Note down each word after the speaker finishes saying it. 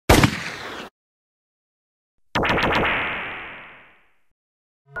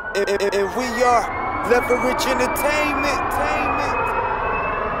And we are Leverage Entertainment.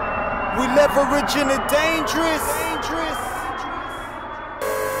 We leveraging the dangerous.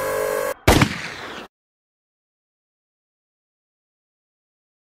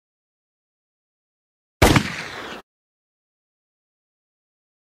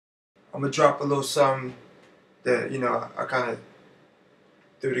 I'm gonna drop a little something that, you know, I kind of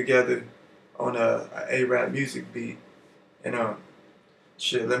threw together on a A-rap music beat. And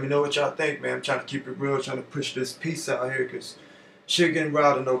shit, let me know what y'all think, man. I'm trying to keep it real, trying to push this peace out here, because shit getting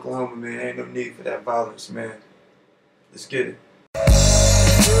wild in Oklahoma, man. Ain't no need for that violence, man. Let's get it.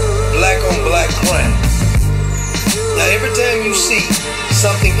 Black on black crime. Now every time you see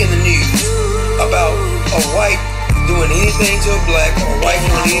something in the news about a white doing anything to a black or a white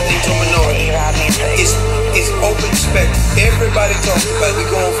doing anything to a minority, it's open spectrum. Everybody talks about it.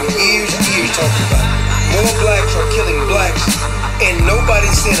 We're going from years to years talking about it. More blacks are killing blacks, and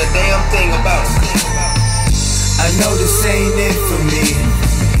nobody's saying a damn thing about it. I know this ain't it for me.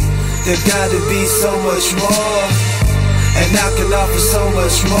 There gotta be so much more, and I can offer so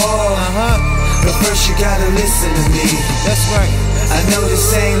much more. But first you gotta listen to me. That's right. I know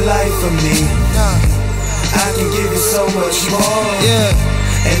this ain't life for me. I can give you so much more.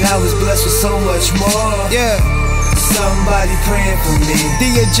 And I was blessed with so much more. Somebody praying for me.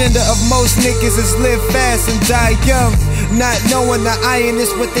 The agenda of most niggas is live fast and die young, not knowing the iron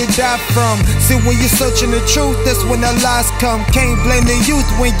is what they die from. See, when you're searching the truth, that's when the lies come. Can't blame the youth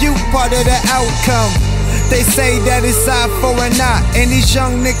when you part of the outcome. They say that it's eye for an eye, and these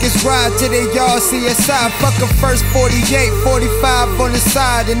young niggas ride till they all see a side. Fuck a first 48, 45 on the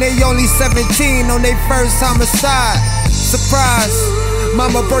side, and they only 17 on their first homicide. Surprise,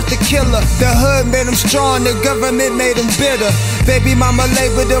 mama birthed a killer. The hood made him strong, the government made him bitter. Baby mama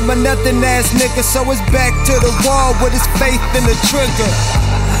labeled him a nothing ass nigga, so it's back to the wall with his faith in the trigger.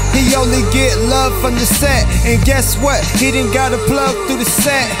 He only get love from the set, and guess what? He didn't got a plug through the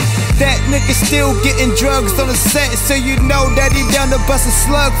set. That nigga still getting drugs on the set, so you know that he down to bust a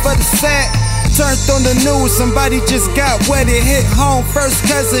slug for the set. Turned on the news, somebody just got wetted. Hit home, first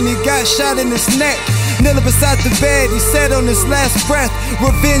cousin, he got shot in his neck. Kneeling beside the bed, he said on his last breath,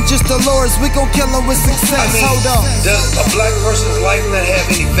 revenge is the Lord's, we gon' kill him with success. Hold on. Does a black person's life not have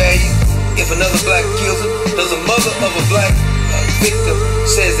any value if another black kills him? Does a mother of a black victim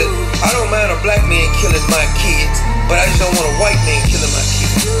says that I don't mind a black man killing my kids, but I just don't want a white man killing my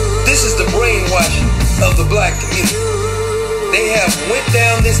kids? This is the brainwashing of the black community. They have went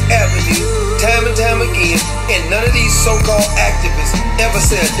down this avenue time and time again, and none of these so-called activists ever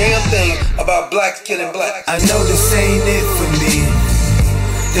said a damn thing about blacks killing blacks. I know this ain't it for me.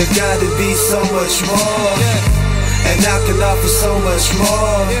 There gotta be so much more, and I can offer so much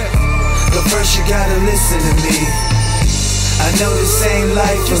more. But first you gotta listen to me. I know this ain't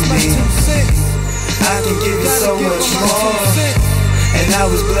life for me. I can give you so much more, and I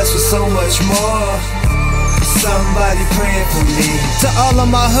was blessed with so much more. Somebody praying for me. To all of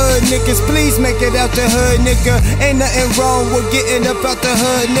my hood niggas, please make it out the hood, nigga. Ain't nothing wrong with getting up out the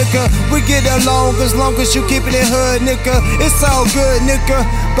hood, nigga. We get along as long as you keep it in hood, nigga. It's all good, nigga.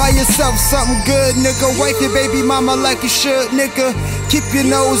 Buy yourself something good, nigga. Wife your baby mama like you should, nigga. Keep your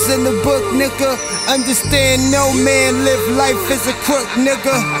nose in the book, nigga. Understand no man live life as a crook,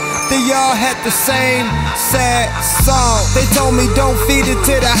 nigga. They all had the same sad song. They told me don't feed it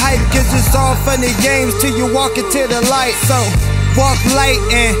to the hype, cause it's all funny games till you walk into the light. So walk light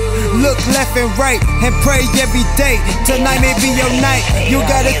and look left and right, and pray every day. Tonight may be your night. You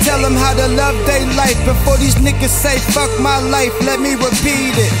gotta tell them how to love their life before these niggas say fuck my life. Let me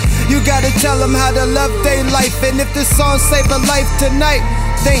repeat it. You gotta tell them how to love their life, and if this song save a life tonight,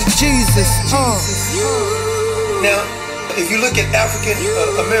 thank Jesus. Now, if you look at African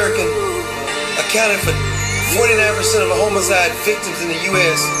American, accounted for 49% of the homicide victims in the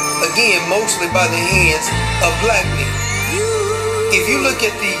U.S., again, mostly by the hands of black men. If you look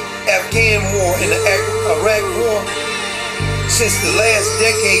at the Afghan war and the Iraq war, since the last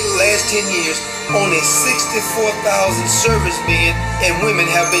decade, last 10 years, only 64,000 servicemen and women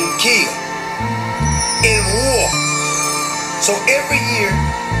have been killed in war. So every year,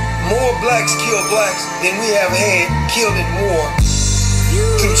 more blacks kill blacks than we have had killed in war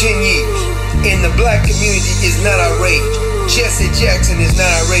through 10 years. And the black community is not outraged. Jesse Jackson is not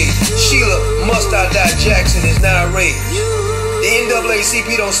outraged. Sheila Must I Die Jackson is not outraged. The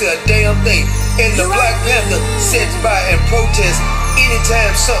NAACP don't say a damn thing. And the Black Panther sits by and protests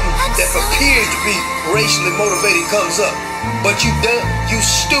anytime something that appears to be racially motivated comes up. But you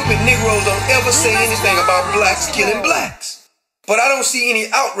stupid Negroes don't ever say anything about blacks killing blacks. But I don't see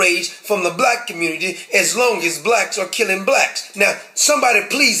any outrage from the black community as long as blacks are killing blacks. Now, somebody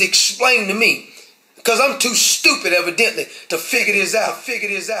please explain to me, because I'm too stupid evidently to figure this out.